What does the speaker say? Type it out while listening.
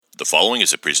The following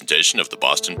is a presentation of the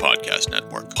Boston Podcast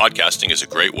Network. Podcasting is a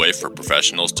great way for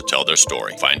professionals to tell their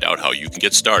story. Find out how you can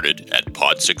get started at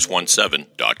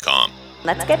pod617.com.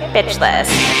 Let's get bitchless.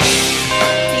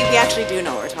 See, we actually do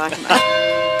know what we're talking about.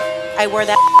 I wore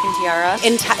that tiara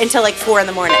until like 4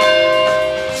 a.m.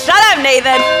 Shut up,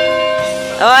 Nathan.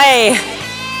 Oi.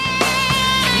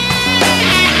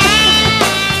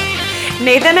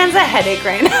 Nathan has a headache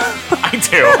right now. I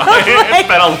do. It's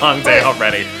been a long day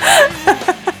already.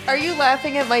 Are you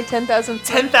laughing at my 10,000?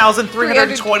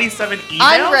 10,327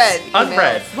 emails?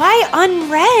 Unread. Why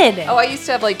unread? Oh, I used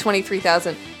to have like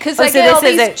 23,000. Because Oh, I so get all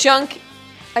this is these it. junk.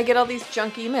 I get all these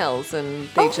junk emails, and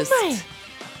they just. My.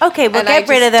 Okay, we'll and I get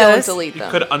rid of just those. Don't delete You them.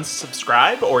 could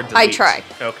unsubscribe or delete. I try.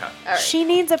 Okay. All right. She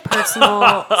needs a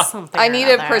personal something. I or need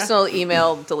a other. personal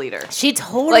email deleter. She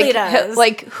totally does.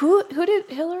 Who did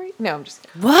Hillary? No, I'm just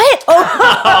kidding. What?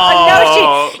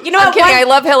 Oh, no, she. You know I'm what? kidding. I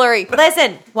love Hillary.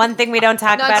 Listen, one thing we don't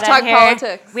talk Not about to talk on here.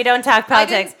 politics. We don't talk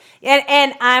politics,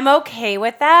 and I'm okay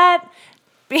with that.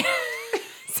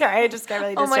 Sorry, I just got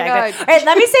really Oh my distracted. God. All right,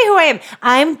 let me say who I am.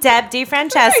 I'm Deb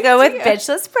DeFrancesco with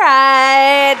Bitchless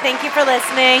Pride. Thank you for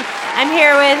listening. I'm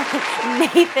here with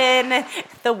Nathan,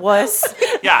 the wuss.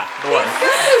 Yeah, the one.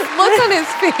 Look on his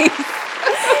face.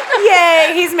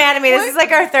 Yay, he's mad at me. This is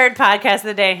like our third podcast of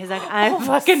the day. He's like, I'm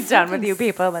fucking done with you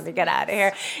people. Let me get out of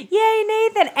here. Yay,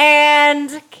 Nathan.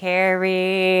 And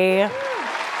Carrie.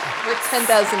 With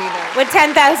 10,000 emails. With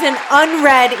 10,000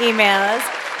 unread emails.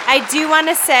 I do want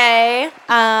to say,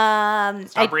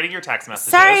 Stop reading your text messages.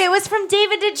 sorry, it was from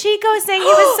David DeChico saying he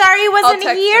was sorry he wasn't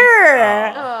text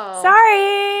here. Oh.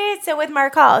 Sorry. So with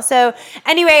Mark Hall. So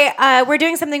anyway, we're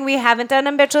doing something we haven't done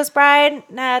on Bitchless Bride,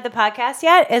 the podcast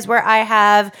yet, is where I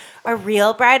have a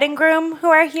real bride and groom who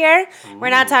are here. Ooh.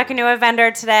 We're not talking to a vendor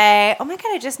today. Oh my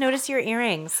God, I just noticed your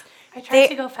earrings. I tried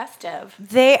to go festive.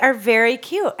 They are very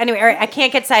cute. Anyway, all right, I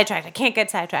can't get sidetracked.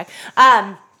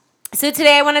 So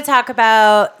today I want to talk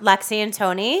about Lexi and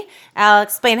Tony. I'll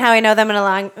explain how I know them in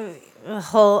a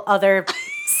whole other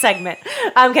segment.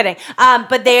 I'm kidding.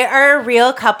 But they are a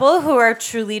real couple who are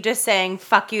truly just saying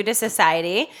fuck you to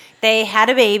society. They had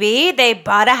a baby, they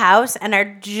bought a house, and are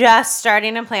just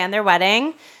starting to plan their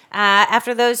wedding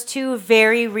after those two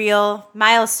very real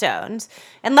milestones.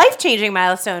 And life-changing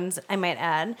milestones, I might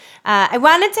add. I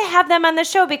wanted to have them on the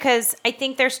show because I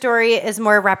think their story is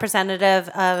more representative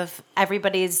of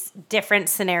everybody's different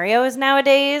scenarios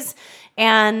nowadays.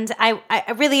 And I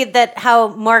really that how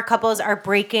more couples are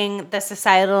breaking the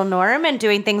societal norm and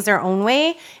doing things their own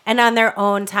way and on their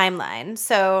own timeline.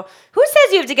 So who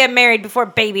says you have to get married before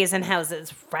babies and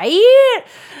houses, right?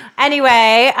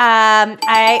 Anyway,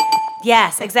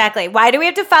 yes, exactly. Why do we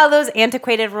have to follow those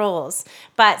antiquated rules?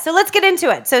 But so let's get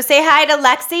into it. So say hi to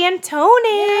Lexi and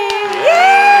Tony.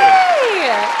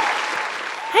 Yay!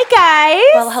 Hi,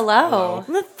 guys. Well, hello.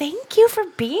 Well, thank you for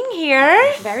being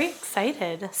here. Very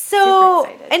excited. So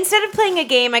Super excited. instead of playing a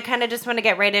game, I kind of just want to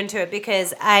get right into it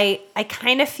because I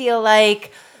kind of feel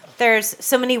like there's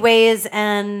so many ways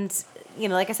and, you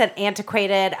know, like I said,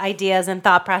 antiquated ideas and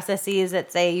thought processes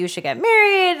that say you should get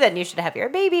married, then you should have your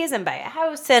babies and buy a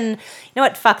house. And you know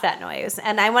what? Fuck that noise.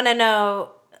 And I want to know,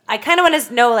 I kind of want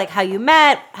to know like how you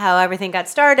met, how everything got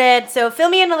started. So fill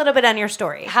me in a little bit on your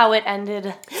story. How it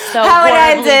ended so How it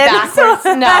horribly ended. backwards.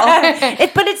 No.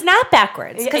 But it's not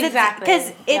backwards. Exactly.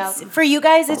 Because it's, for you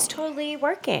guys, it's totally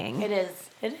working. It is.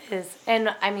 It is.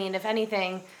 And I mean, if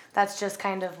anything, that's just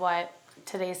kind of what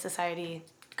today's society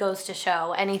goes to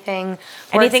show. Anything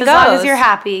works as long goes. as you're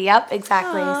happy. Yep,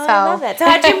 exactly. Oh, so I love that. So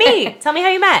how'd you meet? Tell me how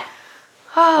you met.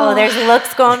 Oh, there's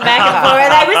looks going back and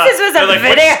forth. I wish this was a Like,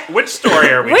 video. which story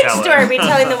are we Which telling? story are we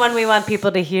telling? The one we want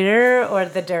people to hear or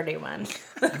the dirty one?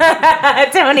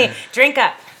 Tony, drink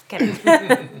up. Kidding.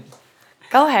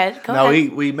 go ahead. Go No,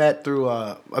 ahead. we met through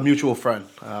a mutual friend.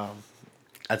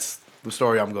 That's the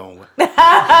story I'm going with. And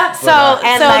that's,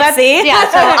 Lexi. yeah,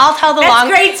 so I'll tell the That's long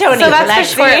great, Tony. So that's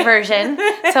Lexi. the short version.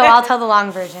 So I'll tell the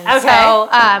long version. Okay.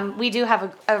 So we do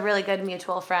have a really good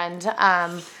mutual friend,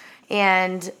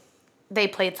 and they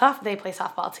play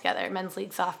softball together, men's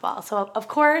league softball. So of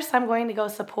course I'm going to go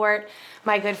support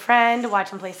my good friend,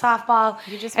 watch him play softball.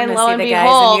 You just and wanna lo see and the guys in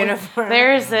behold, uniform.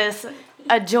 there's this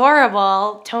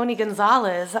adorable Tony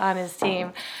Gonzalez on his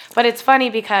team. But it's funny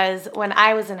because when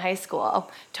I was in high school,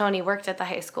 Tony worked at the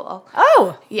high school.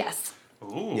 Oh, Yes.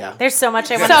 Yeah. there's so much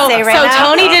I want to say right so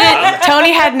now.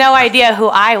 Tony had no idea who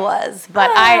I was, but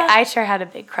I sure had a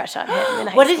big crush on him in high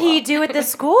school. What did he do at the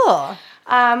school?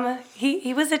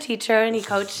 He was a teacher and he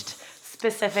coached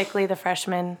specifically the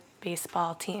freshman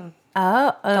baseball team.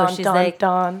 Oh, she's like,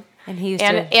 Dawn. And he used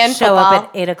and to show football.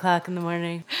 up at 8:00 in the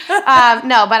morning.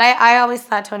 No, but I always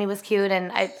thought Tony was cute,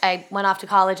 and I went off to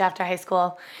college after high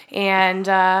school and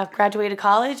graduated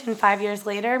college, and 5 years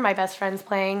later, my best friend's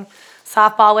playing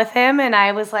softball with him, and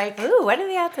I was like, Ooh, what are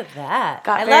the odds of that?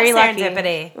 got I very love lucky.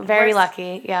 serendipity. Very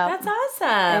lucky, yeah. That's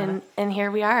awesome. And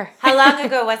here we are. How long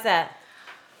ago was that?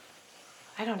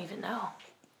 I don't even know.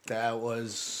 That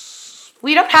was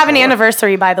We don't have an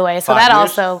anniversary, by the way, so 5 that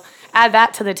years? also add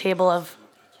that to the table of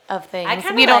things. I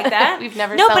kind We of don't- like that. We've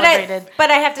never no, celebrated. but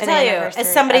I have to an tell you, anniversary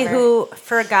as somebody ever. who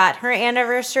forgot her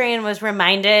anniversary and was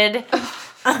reminded,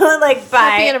 like by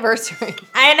Happy anniversary.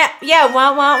 I know, yeah,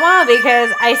 wah,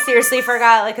 because I seriously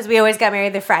forgot, like, because we always got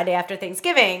married the Friday after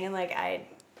Thanksgiving, and like I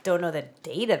don't know the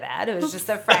date of that. It was just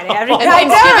the Friday after. And I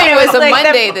know, Thanksgiving it was a like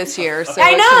Monday this year, so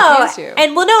I it know, confused you.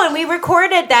 and and we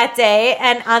recorded that day,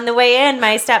 and on the way in,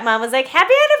 my stepmom was like,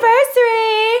 "Happy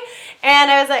anniversary."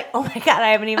 And I was like, oh my God, I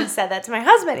haven't even said that to my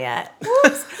husband yet.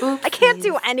 Oops. I can't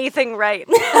do anything right.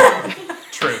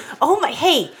 True. Oh my,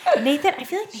 hey, Nathan, I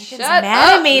feel like Nathan's Shut mad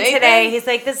at up, me Nathan. today. He's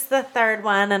like, this is the third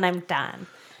one and I'm done.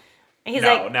 And he's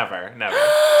No, like, never.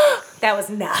 that was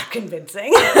not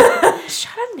convincing.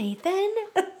 Shut up, Nathan.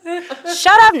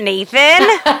 Shut up, Nathan.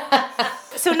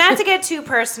 So not to get too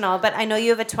personal, but I know you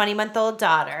have a 20-month-old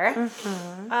daughter.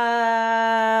 Mm-hmm.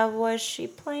 Was she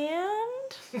planned?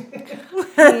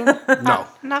 no,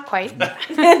 Not quite.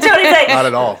 Tony's like, not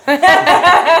at all.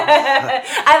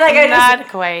 Not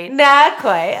quite. Not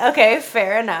quite. Okay,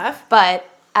 fair enough. But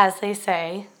as they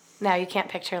say, now you can't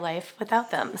picture life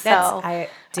without them. So I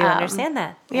do understand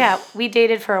that. yeah, we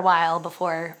dated for a while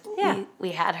before Yeah.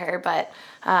 we had her. But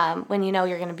when you know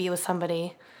you're going to be with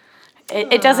somebody,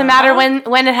 it doesn't matter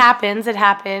when it happens. It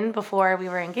happened before we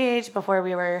were engaged, before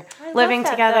we were living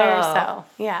that, together. though. So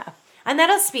yeah. And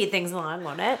that'll speed things along,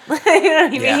 won't it? You know what I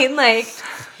Yeah. mean? Like,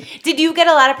 did you get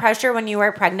a lot of pressure when you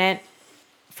were pregnant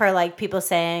for like people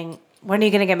saying, when are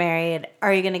you going to get married?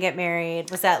 Are you going to get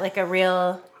married? Was that like a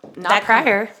real... Not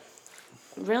prior.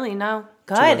 Really, no.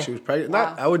 When Good. she was pregnant.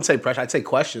 Not, I wouldn't say pressure. I'd say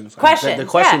questions. Questions, The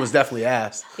question yeah. was definitely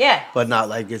asked. Yeah. But not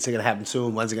like, is it going to happen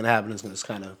soon? When's it going to happen? It's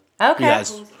kind of... Okay. You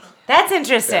guys, That's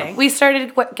interesting. We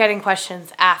started getting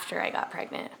questions after I got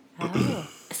pregnant.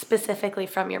 Specifically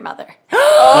from your mother.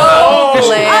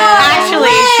 Actually,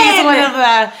 she's one of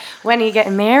the when are you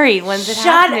getting married? When's it Shut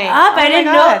happening? up. Oh I my didn't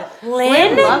God. know.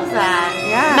 Lynn? loves that.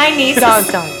 Yeah. My niece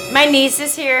Don't. My niece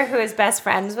is here who is best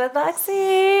friends with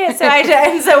Lexi. So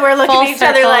and so we're looking Full at each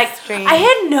other circle like stream.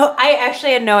 I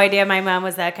actually had no idea my mom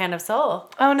was that kind of soul.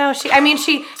 Oh no, she adores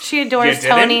You didn't?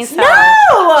 Tony, so No!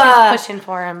 she's pushing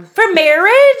for him. For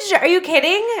marriage? Are you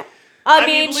kidding? I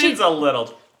mean, Lynn's a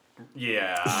little.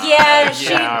 Yeah. Yeah,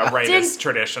 she right. didn't- It's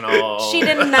traditional. she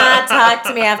did not talk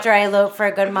to me after I eloped for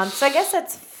a good month, so I guess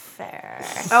that's fair.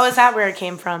 Oh, is that where it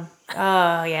came from?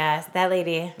 Oh, yeah, that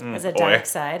lady has a boy. dark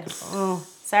side. Oh,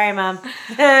 sorry, Mom.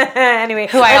 Anyway.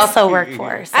 Who I also work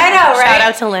for. So I know, right? Shout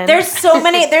out to Lynn. There's so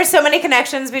many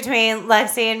connections between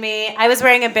Lexi and me. I was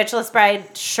wearing a Bitchless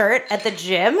Bride shirt at the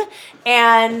gym,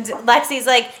 and Lexi's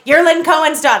like, "You're Lynn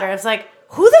Cohen's daughter." I was like,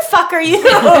 who the fuck are you?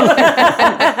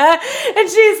 And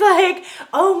she's like,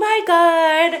 oh my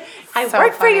God, I So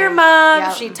work for funny. your mom.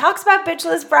 Yep. She talks about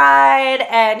Bitchless Bride,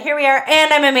 and here we are.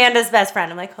 And I'm Amanda's best friend.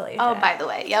 I'm like, holy Oh, shit. by the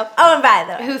way, yep. Oh, and by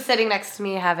the way. Who's sitting next to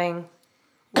me having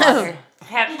water?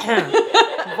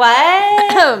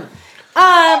 What?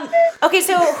 Okay,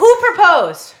 so who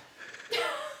proposed?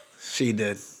 she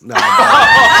did. No, Love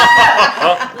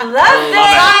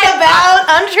this. Talk about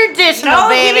untraditional, No,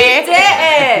 baby. he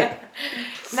didn't.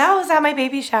 No, it was at my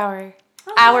baby shower.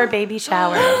 Our baby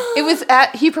shower. It was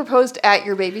he proposed at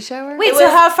your baby shower? Wait, so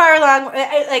how far along?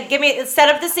 Like, set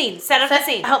up the scene. Set up the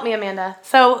scene. Help me, Amanda.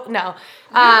 So, no.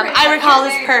 I recall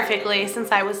this perfectly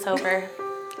since I was sober.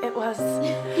 It was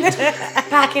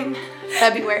back in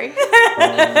February.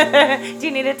 Do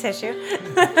you need a tissue?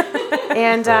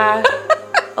 And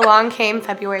along came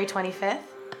February 25th,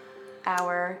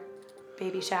 our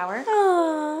baby shower.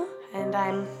 Aww. And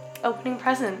I'm opening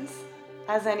presents,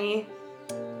 as any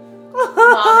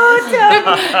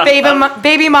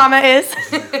baby mama is.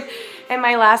 And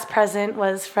my last present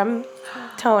was from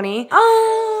Tony.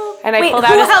 Oh. And I Wait, pulled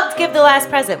who out helped give the last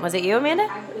present? Was it you, Amanda?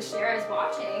 I was there, I was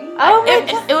watching. Oh,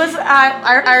 It was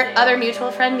our other mutual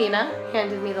friend, Nina,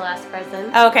 handed me the last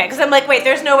present. okay, because I'm like, wait,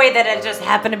 there's no way that it just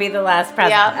happened to be the last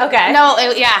present. Yeah. Okay. No, it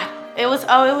was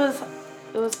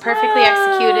perfectly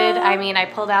executed. I mean, I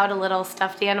pulled out a little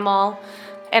stuffed animal,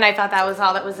 and I thought that was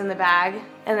all that was in the bag.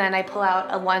 And then I pull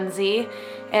out a onesie,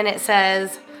 and it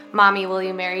says, "Mommy, will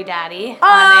you marry Daddy?" on it.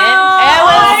 It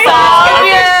was so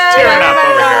Tearing up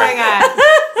over Oh here. my God.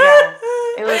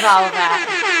 It was all of that.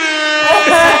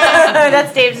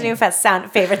 That's Dave's new favorite sound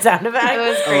effect. It was I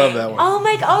great. love that one.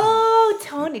 Oh,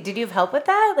 Tony, did you have help with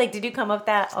that? Like, did you come up with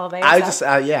that all by yourself?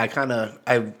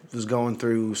 I was going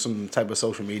through some type of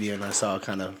social media and I saw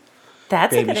kind of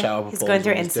That's a baby good. shower He's going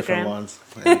through proposals, different Instagram. ones.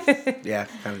 And, yeah,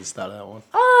 kind of just started that one.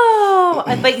 Oh,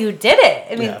 but you did it.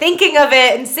 I mean, Yeah. thinking of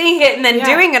it and seeing it and then Yeah.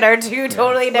 doing it are two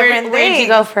totally different things. Where'd you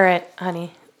go for it,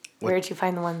 honey? Where'd you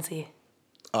find the onesie?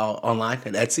 Online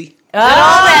at Etsy. Oh,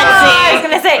 I was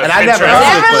gonna say. And I never Pinterest.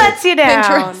 heard of Never it. lets you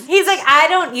down. He's like, I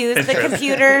don't use the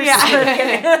computers.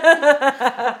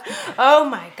 Oh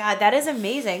my God, that is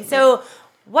amazing. So,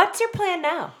 what's your plan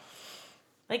now?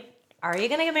 Like, are you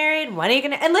gonna get married? When are you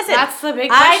gonna? And listen, That's the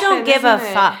big I don't question, give a isn't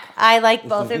it? fuck. I like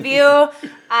both of you.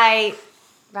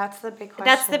 That's the big question.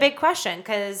 That's the big question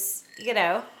because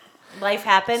life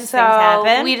happens, So things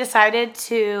happen. we decided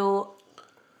to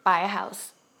buy a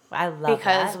house I love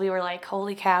because that. we were like,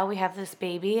 holy cow, we have this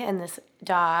baby and this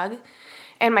dog,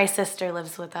 and my sister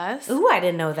lives with us. Ooh, I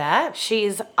didn't know that.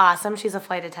 She's awesome. She's a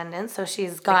flight attendant, so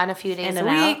she's gone a few days in a and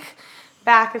out. week,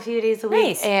 back a few days a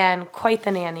week, Nice. and quite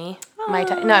the nanny. No,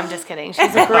 I'm just kidding.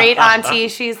 She's a great auntie.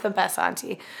 She's the best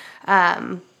auntie,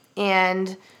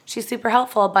 and she's super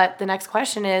helpful. But the next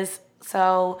question is,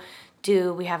 so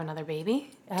do we have another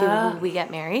baby? Do we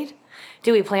get married?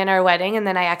 Do we plan our wedding and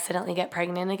then I accidentally get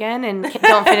pregnant again and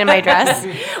don't fit in my dress?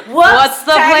 What's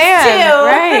the plan?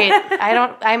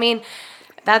 Right.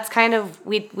 That's kind of,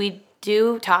 we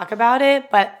do talk about it,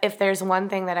 but if there's one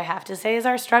thing that I have to say is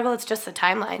our struggle, it's just the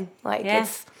timeline. Like, Yeah.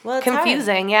 it's Well, it's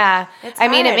confusing. Yeah. It's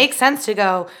It hard. makes sense to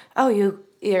go, oh, you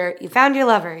found your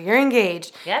lover, you're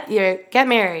engaged, Yep. you get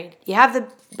married, you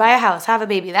buy a house, have a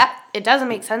baby. That, it doesn't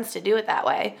make sense to do it that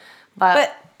way.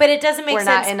 But it doesn't make we're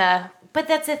sense. not in a... But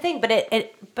that's the thing. But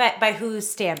by whose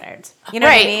standards? You know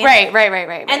what I mean?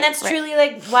 Right. And that's truly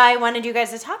like why I wanted you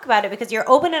guys to talk about it because you're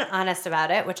open and honest about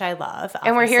it, which I love.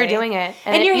 And we're here obviously. doing it.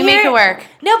 You make it work.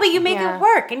 No, but you make Yeah. it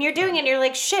work, and you're doing it. And you're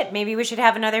like, shit. Maybe we should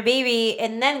have another baby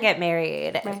and then get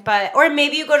married. Or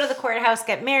maybe you go to the courthouse,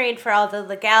 get married for all the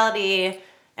legality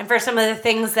and for some of the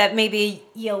things that maybe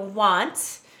you'll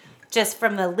want, just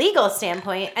from the legal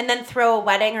standpoint, and then throw a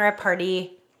wedding or a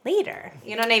party later.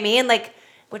 You know what I mean? Like.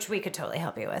 Which we could totally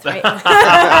help you with, right?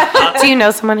 Do you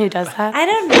know someone who does that? I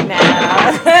don't know.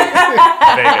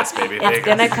 Vegas, baby. It's Vegas.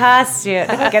 gonna cost you.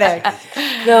 No, kidding.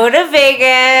 Go to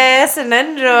Vegas and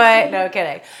enjoy. No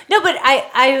kidding. No, but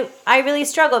I really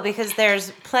struggle because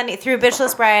there's plenty through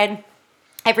Bitchless Bride.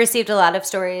 I've received a lot of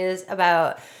stories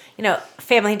about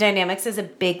family dynamics is a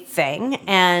big thing,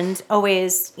 and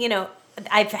always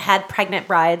I've had pregnant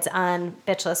brides on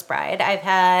Bitchless Bride. I've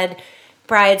had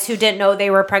brides who didn't know they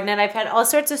were pregnant. I've had all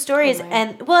sorts of stories,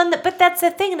 but that's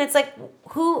the thing, and it's like,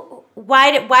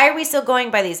 why are we still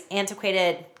going by these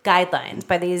antiquated guidelines,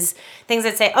 by these things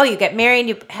that say, oh, you get married,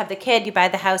 you have the kid, you buy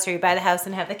the house, or you buy the house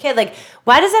and have the kid? Like,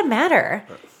 why does that matter?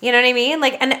 You know what I mean?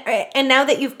 Like, and now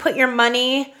that you've put your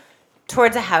money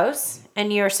towards a house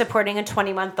and you're supporting a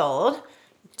 20-month-old,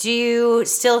 do you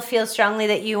still feel strongly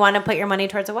that you want to put your money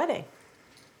towards a wedding?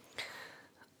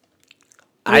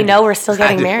 We know we're still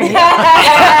getting married.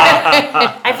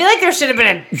 I feel like there should have been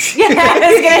I was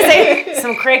gonna say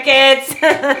some crickets,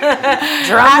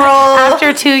 drum roll.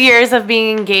 After 2 years of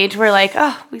being engaged, we're like,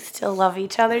 oh, we still love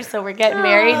each other, so we're getting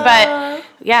married. But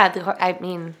yeah,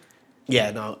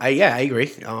 Yeah, no, I agree.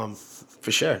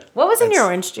 For sure. What was in That's your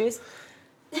orange juice?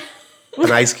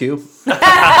 An ice cube.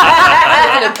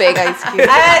 a big ice cube.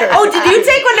 Did you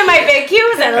take one of my big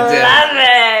cubes? I love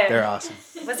it. They're awesome.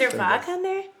 Was there vodka on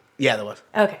there? Yeah, there was.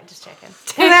 Okay, just checking.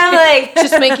 And I'm like,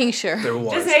 Just making sure. There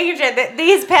was. just making sure that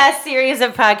these past series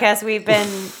of podcasts we've been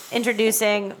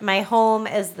introducing my home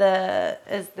as the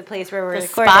place where we're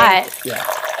recording. spot. Yeah.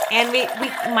 And we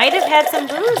might have had some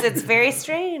booze. It's very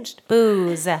strange.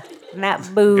 Booze, not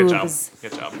Good job. boobs.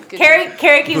 Good job.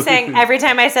 Carrie keeps saying every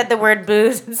time I said the word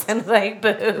booze, it sounded like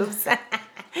boobs.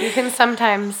 You can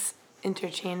sometimes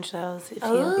interchange those. If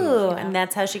Ooh, you and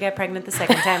that's how she got pregnant the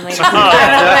second time, ladies. I'm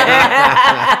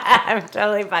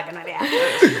totally fucking with you.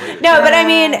 No, but I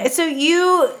mean, so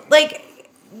you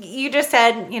just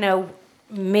said,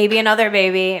 maybe another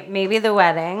baby, maybe the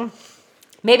wedding,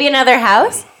 maybe another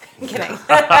house. I'm kidding.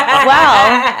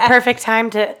 Well, perfect time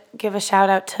to give a shout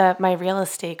out to my real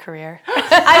estate career.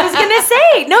 I was gonna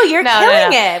say, no, you're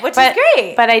killing it, which is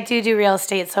great. But I do real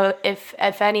estate, so if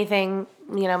anything,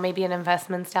 maybe an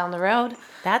investments down the road.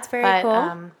 That's very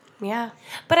cool. Yeah.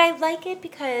 But I like it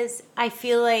because I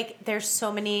feel like there's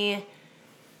so many,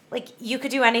 like you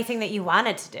could do anything that you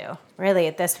wanted to do, really,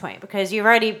 at this point, because you've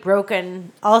already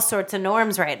broken all sorts of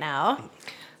norms right now.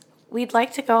 we'd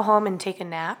like to go home and take a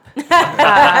nap. Where's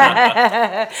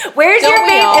Don't your we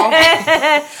baby? all?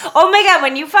 Oh my god,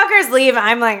 when you fuckers leave,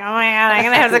 I'm like, oh my god, I'm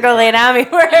gonna have to go lay down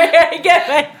before I get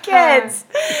my kids.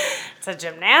 It's a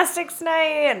gymnastics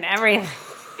night and everything.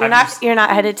 You're not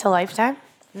headed to Lifetime?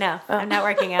 No, I'm not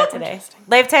working out today.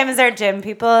 Lifetime is our gym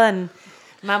people, and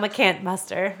Mama can't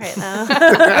muster right now.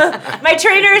 My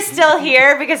trainer is still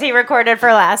here because he recorded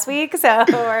for last week,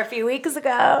 or a few weeks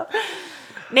ago.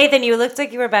 Nathan, you looked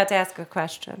like you were about to ask a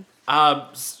question.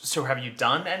 So have you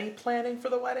done any planning for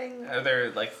the wedding? Are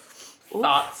there like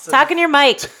thoughts? Talk in your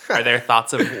mic. Are there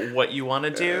thoughts of what you want to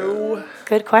do?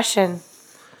 Good question.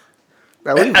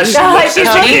 Now, we- As she No, looks she's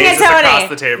at looking at Jesus Tony. across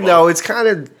the table. No, it's kind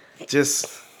of just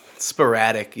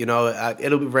sporadic. You know,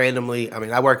 it'll be randomly. I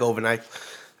mean, I work overnight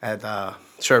at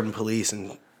Sherburne Police,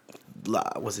 and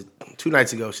was it 2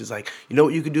 nights ago? She's like, you know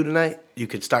what you could do tonight? You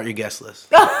could start your guest list.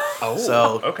 Oh,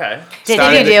 So- okay. Did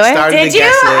Started you the- do it? started the Did you?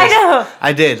 guest I list. know.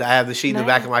 I did. I have the sheet in the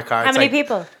back of my car. How It's many like-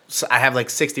 people? So I have like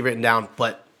 60 written down,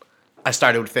 but I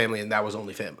started with family, and that was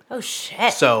only family. Oh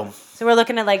shit. So So we're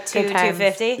looking at like Good times.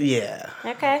 250. yeah,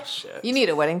 Okay, You need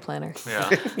a wedding planner. Yeah.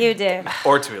 you do.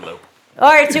 Or to elope. Or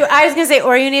I was gonna say,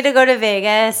 or you need to go to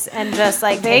Vegas and just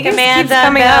like take Vegas Amanda. keeps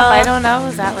coming Bill. up. I don't know.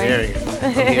 Is that I'm right? hearing it.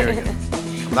 I'm hearing it.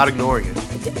 I'm not ignoring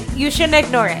it. You shouldn't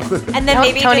ignore it. And then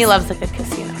maybe Tony just, loves a good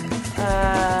casino.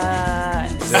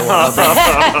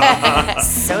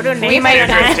 So do We Nathan. might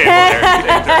and Dangerous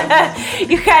I. table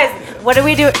there. You guys, what are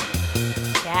we doing?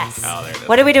 Yes. Oh, there it is.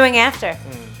 What are we doing after?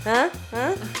 Huh?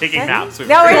 Taking naps.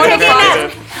 No, we're taking a Going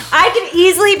nap. I could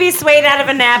easily be swayed out of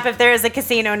a nap if there is a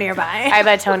casino nearby. I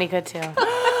bet Tony could too.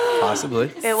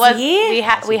 Possibly. It was See?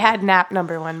 we had nap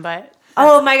number 1, but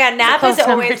Oh my god, nap is close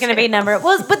number always going to two. be number.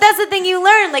 Well, but that's the thing you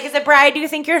learn. Like as a bride, you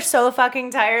think you're so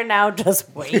fucking tired now. Just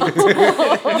wait. You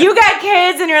got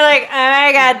kids, and you're like, oh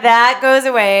my god, that goes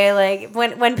away. Like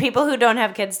when people who don't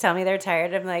have kids tell me they're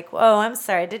tired, I'm like, whoa, I'm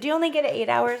sorry. Did you only get 8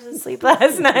 hours of sleep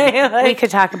last night? Like, we could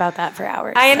talk about that for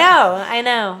hours. I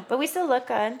know, but we still look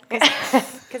good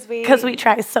because Because we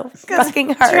try so fucking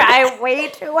hard. try way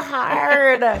too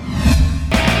hard.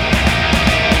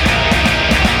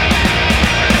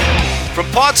 From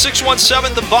Pod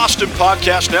 617, the Boston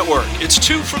Podcast Network, it's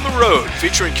Two from the Road,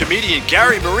 featuring comedian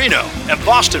Gary Marino and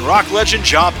Boston rock legend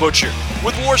John Butcher,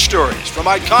 with war stories from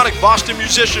iconic Boston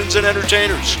musicians and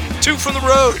entertainers. Two from the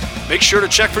Road. Make sure to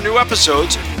check for new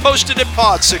episodes posted at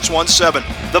Pod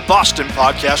 617, the Boston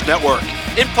Podcast Network.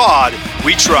 In Pod,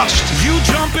 we trust. You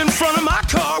jump in front of my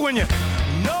car when you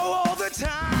know all the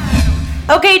time.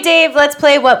 Okay, Dave, let's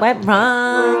play What Went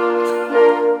Wrong.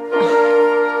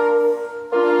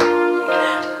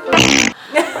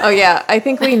 Oh yeah, I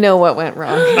think we know what went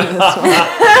wrong in this one.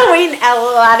 A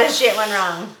lot of shit went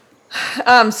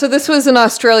wrong. So this was an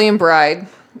Australian bride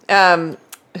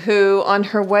who, on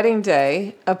her wedding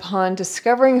day, upon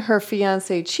discovering her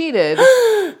fiancé cheated,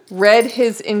 read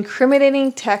his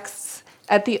incriminating texts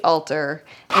at the altar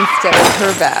instead of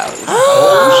her vows.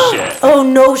 Oh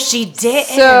no, she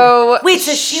didn't. So wait,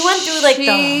 so she went through like the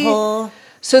she- whole.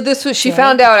 So this was, she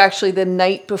found out actually the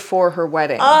night before her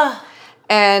wedding.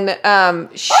 And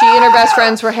she and her best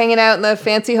friends were hanging out in the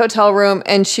fancy hotel room,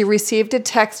 and she received a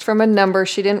text from a number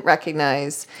she didn't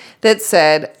recognize that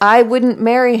said, "I wouldn't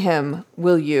marry him,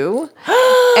 will you?"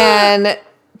 And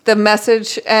the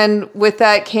message, and with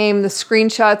that came the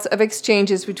screenshots of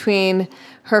exchanges between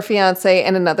her fiance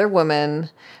and another woman,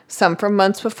 some from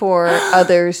months before,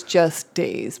 others just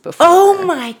days before. Oh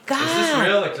my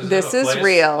god! This is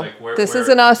real. This is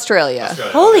in Australia.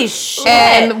 Holy shit!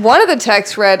 And one of the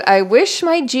texts read, "I wish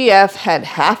my GF had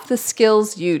half the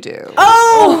skills you do.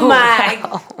 oh my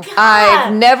god!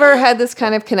 I've never had this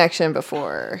kind of connection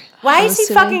before." Why is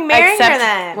he fucking marrying her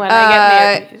then? when I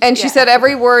get married. And she said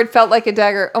every word felt like a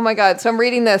dagger. Oh my God. So I'm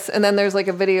reading this, and then there's like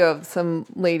a video of some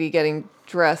lady getting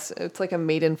dressed. It's like a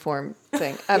maiden form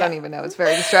thing. I don't even know. It's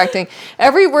very distracting.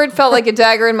 Every word felt like a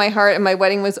dagger in my heart, and my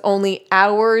wedding was only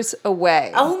hours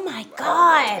away. Oh my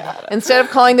god! Instead of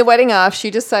calling the wedding off,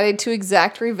 she decided to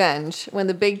exact revenge. When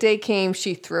the big day came,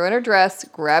 she threw in her dress,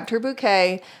 grabbed her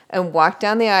bouquet, and walked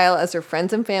down the aisle as her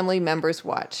friends and family members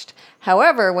watched.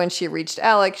 However, when she reached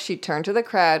Alex, she turned to the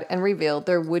crowd and revealed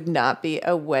there would not be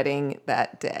a wedding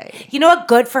that day. You know what?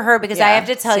 Good for her, because I Yeah, have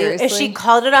to tell you, if seriously. she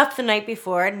called it off the night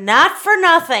before, not for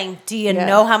nothing, do you Yeah.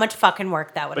 know how much fucking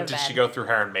work that would But have did been? she go through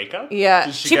hair and makeup? Yeah.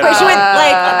 Did She get went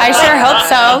like I sure hope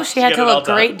so. She had get to it all look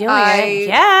great done? doing it.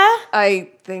 yeah. I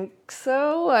think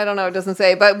so. I don't know. It doesn't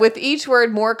say. But with each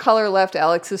word, more color left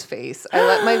Alex's face. I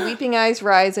let my weeping eyes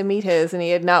rise and meet his, and he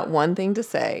had not one thing to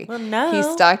say. Well, no. He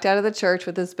stalked out of the church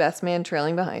with his best man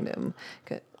trailing behind him.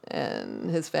 And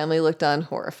his family looked on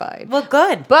horrified. Well,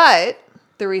 good. But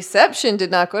The reception did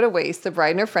not go to waste. The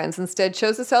bride and her friends instead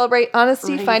chose to celebrate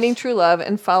honesty, finding true love,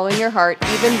 and following your heart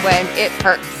even when it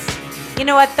hurts. You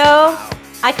know what, though?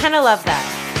 I kind of love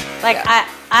that. Like,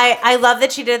 I love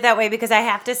that she did it that way, because I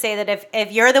have to say that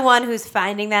if you're the one who's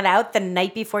finding that out the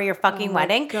night before your fucking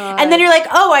wedding, God. and then you're like,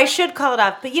 oh, I should call it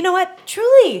off. But you know what?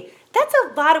 Truly, that's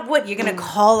a lot of what you're going to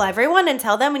call everyone and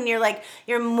tell them, and you're like,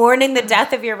 you're mourning the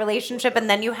death of your relationship, and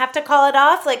then you have to call it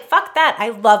off. Like, fuck that. I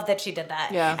love that she did that.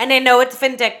 Yeah. And I know it's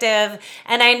vindictive,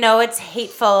 and I know it's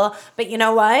hateful, but you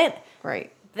know what?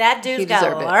 Right. That dude's He got to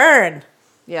deserved it. learn.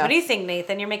 Yeah. What do you think,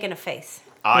 Nathan? You're making a face.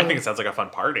 I think it sounds like a fun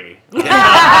party.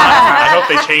 I hope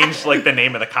they changed like the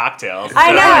name of the cocktail.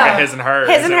 I know. Like a his and hers.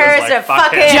 His and It was hers like, to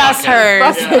fuck him. Just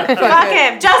hers. Fuck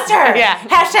him. Just her. Yeah.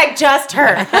 Hashtag just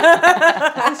her.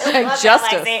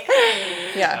 Justice.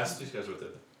 Lexi. Yeah.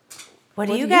 What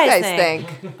do What you do guys think?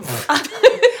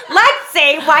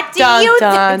 Lexi, what do Dun, you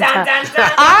dun, think?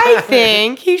 dun. I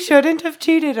think he shouldn't have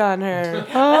cheated on her.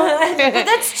 But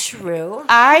that's true.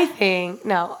 I think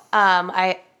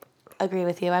I agree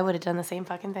with you. I would have done the same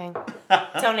fucking thing.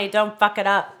 Tony, don't fuck it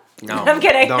up. No, I'm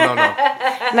kidding. No.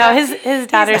 No, his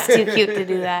daughter's too cute to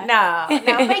do that. No.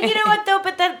 But you know what though?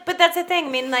 But that's the thing. I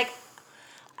mean, like,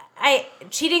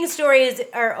 cheating stories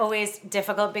are always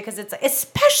difficult, because it's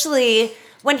especially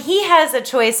when he has a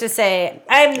choice to say,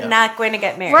 I'm not going to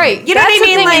get married. Right. You know That's what I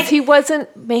mean? The thing Like, is he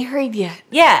wasn't married yet.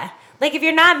 yeah. Like, if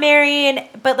you're not married,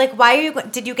 but like, why are you?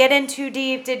 Did you get in too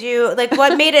deep? Did you like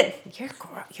what made it?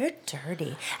 You're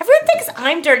dirty. Everyone thinks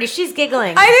I'm dirty. She's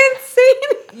giggling. I didn't say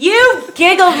it. You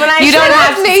giggled when I You said don't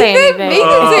that. have to say anything.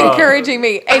 Nathan's encouraging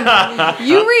me, and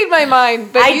you read my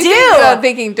mind. But I you do. think that I'm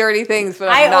thinking dirty things, but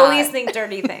I I'm not. always think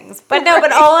dirty things, but no.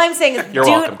 But all I'm saying is, You're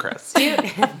welcome, Chris.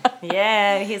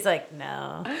 Yeah, he's like,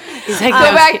 no. He's like,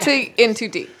 Go back to in too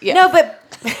deep. Yeah. No, but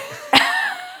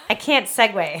I can't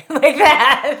segue like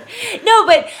that. No,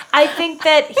 but I think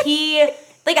that he,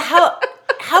 like,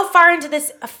 how far into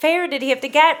this affair did he have to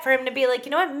get for him to be like,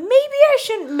 you know what, maybe I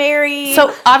shouldn't marry.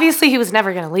 So obviously he was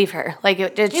never going to leave her. Like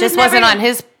it was just never wasn't gonna- on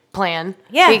his plan.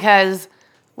 Yeah. Because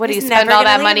would he He's spend never all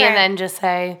gonna that money leave and her. then just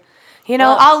say, you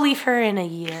know, Well- I'll leave her in a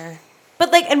year.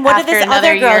 But like, and what did After this another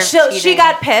other girl? year of She cheating.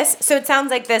 got pissed. So it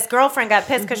sounds like this girlfriend got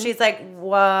pissed because she's like,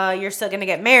 "Well, you're still gonna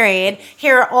get married.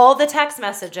 Here are all the text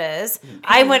messages.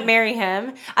 I wouldn't marry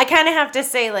him." I kind of have to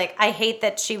say, like, I hate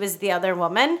that she was the other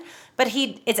woman, but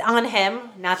it's on him,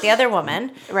 not the other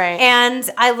woman. Right. And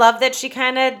I love that she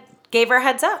kind of gave her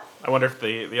heads up. I wonder if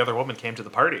the other woman came to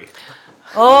the party.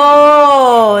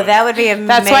 Oh, that would be amazing.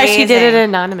 That's why she did it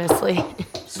anonymously.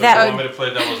 So That you would- want me to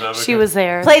play devil's advocate? She was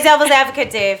there. Play devil's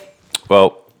advocate, Dave.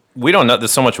 Well, we don't know.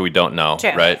 There's so much we don't know,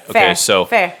 True. right? Fair. Okay, so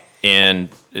Fair. and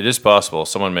it is possible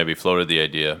someone maybe floated the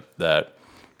idea that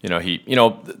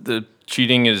the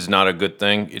cheating is not a good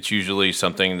thing. It's usually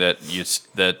something that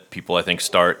people I think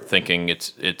start thinking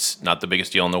it's not the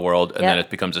biggest deal in the world, and then Yep. it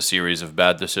becomes a series of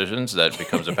bad decisions that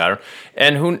becomes a pattern.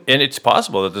 And it's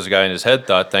possible that this guy in his head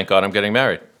thought, "Thank God I'm getting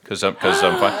married because I'm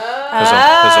fine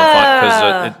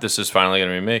because this is finally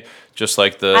going to be me." Just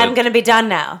like the I'm gonna be done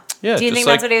now. Yeah, Do you just think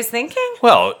like- that's what he was thinking?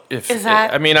 well,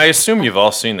 that- I mean, I assume you've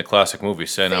all seen the classic movie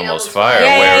 "St. Elmo's Fire,"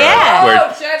 Yeah, where, yeah.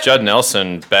 where Judd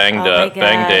Nelson banged Oh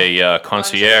my a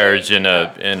concierge in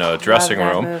a dressing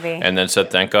that room, movie. and then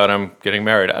said, "Thank God I'm getting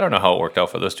married." I don't know how it worked out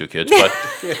for those two kids,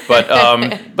 but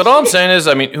all I'm saying is,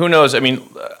 I mean, who knows? I mean,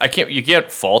 you can't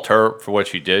fault her for what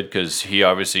she did because he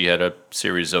obviously had a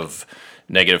series of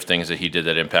negative things that he did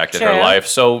that impacted her True. life.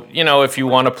 So, if you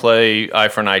want to play eye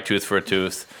for an eye, tooth for a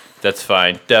tooth, that's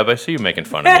fine. Deb, I see you making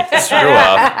fun of me. Screw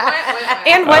up.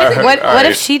 And what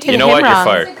if she did You know him what? wrong?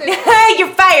 You're fired. You're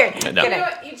fired. No. Kidding.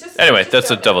 Anyway,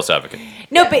 that's a devil's advocate.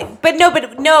 No,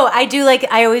 but no,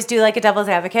 I always do like a devil's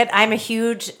advocate. I'm a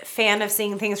huge fan of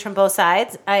seeing things from both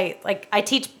sides. I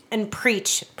teach and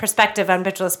preach perspective on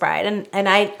Bitchless Bride, and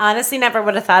I honestly never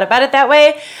would have thought about it that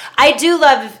way. I do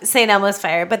love St. Elmo's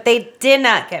Fire, but they did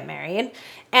not get married,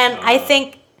 and I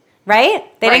think, right?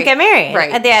 They didn't Right. get married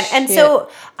Right. at the end, and so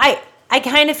I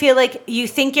kind of feel like you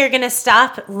think you're gonna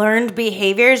stop learned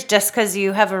behaviors just because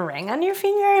you have a ring on your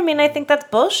finger. I mean, I think that's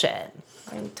bullshit.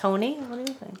 Tony, what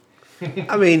do you think?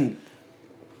 I mean,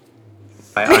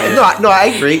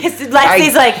 I agree.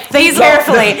 Lexi's like, think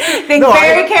carefully. Think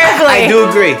very carefully. I do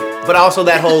agree, but also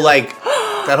that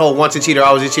whole once a cheater,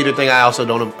 always a cheater thing. I also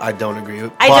don't agree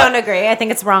with. I don't agree. I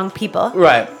think it's wrong people.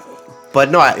 Right, but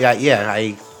no,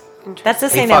 I That's the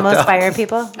St. fucked Elmo's up. Fire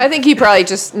people. I think he probably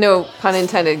just, no pun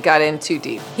intended, got in too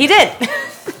deep. He did.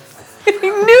 He knew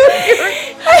you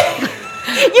were...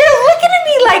 You're looking at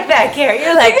me like that, Carrie?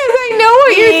 You're like, Because I know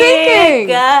what you're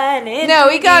thinking. No,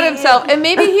 he got me. himself, and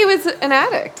maybe he was an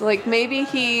addict. Like maybe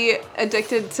he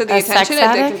addicted to the A sex attention,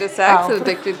 addict? addicted to sex, Oh.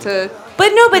 addicted to.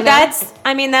 But no, but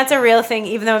that's a real thing,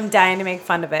 even though I'm dying to make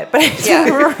fun of it. But it's Yeah.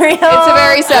 a real. It's a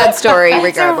very sad story, It's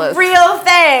regardless. a real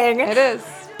thing. It is.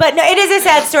 But no, it is a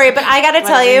sad story. But I gotta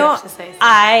tell Whatever you you, have to say.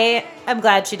 I am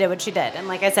glad she did what she did. And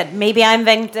like I said, maybe I'm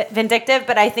vindictive,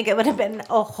 but I think it would have been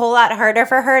a whole lot harder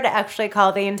for her to actually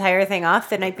call the entire thing off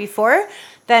the night before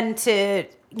than to,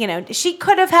 she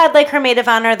could have had like her maid of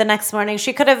honor the next morning.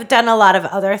 She could have done a lot of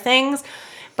other things.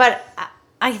 But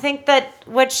I think that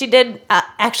what she did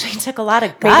actually took a lot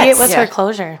of guts. Maybe it was her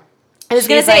closure. I was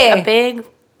going to She's say like a big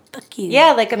fuck you.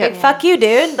 Yeah, like a big fuck you,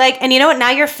 dude. Like, and you know what? Now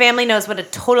your family knows what a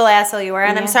total asshole you were,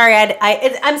 and I'm sorry.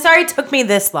 I'm sorry it took me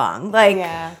this long. Like,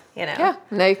 Yeah.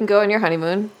 Now you can go on your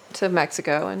honeymoon to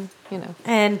Mexico, and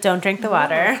and don't drink the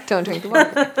water. don't drink the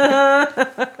water.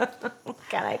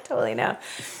 God, I totally know.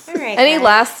 All right. Any guys.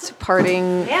 last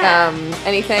parting? Yeah.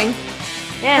 Anything?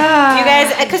 Yeah, you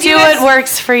guys, because Do what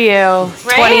works for you.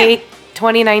 Right?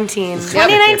 2019.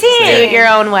 2019. Do it your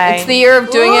own way. It's the year of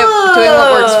doing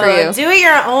what works for you. Do it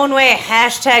your own way.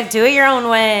 Hashtag do it your own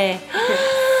way.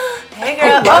 Hey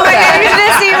girl. Oh my God, you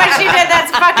should see what she did.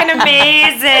 That's fucking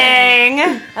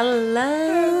amazing. I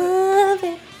love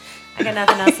it. I got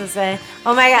nothing else to say.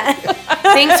 Oh my God.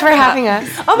 Thanks for having us.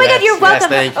 Oh my God, you're welcome.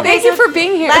 thank you. Thank you for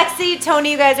being here. Lexi,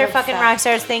 Tony, you guys are fucking rock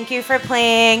stars. Thank you for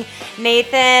playing.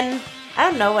 Nathan, I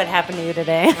don't know what happened to you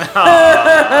today.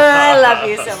 I love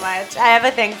you so much. I have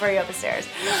a thing for you upstairs.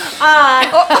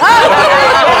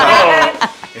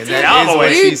 And that is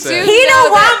what she said. He don't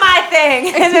want my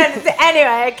thing. And then,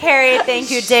 anyway, Carrie,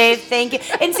 thank you. Dave, thank you.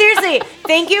 And seriously,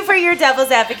 thank you for your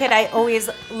devil's advocate. I always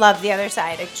love the other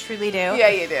side. I truly do. Yeah,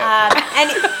 you do. And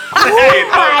oh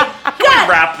my God.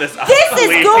 Wrap this up. This is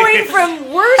please. going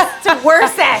from worst to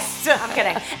worstest. I'm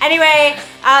kidding. Anyway,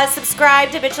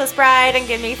 subscribe to Bitchless Bride and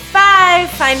give me 5.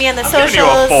 Find me on the I'm socials. giving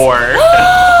you a 4.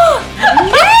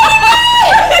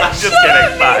 I'm just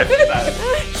kidding.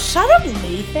 5. Shut up,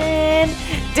 Nathan.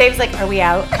 Dave's like, are we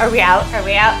out? Are we out? Are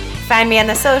we out? Find me on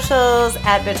the socials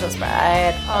at Bitchless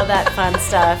Bride. All that fun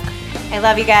stuff. I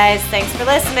love you guys. Thanks for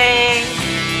listening.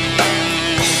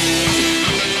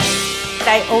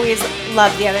 I always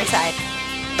love the other side.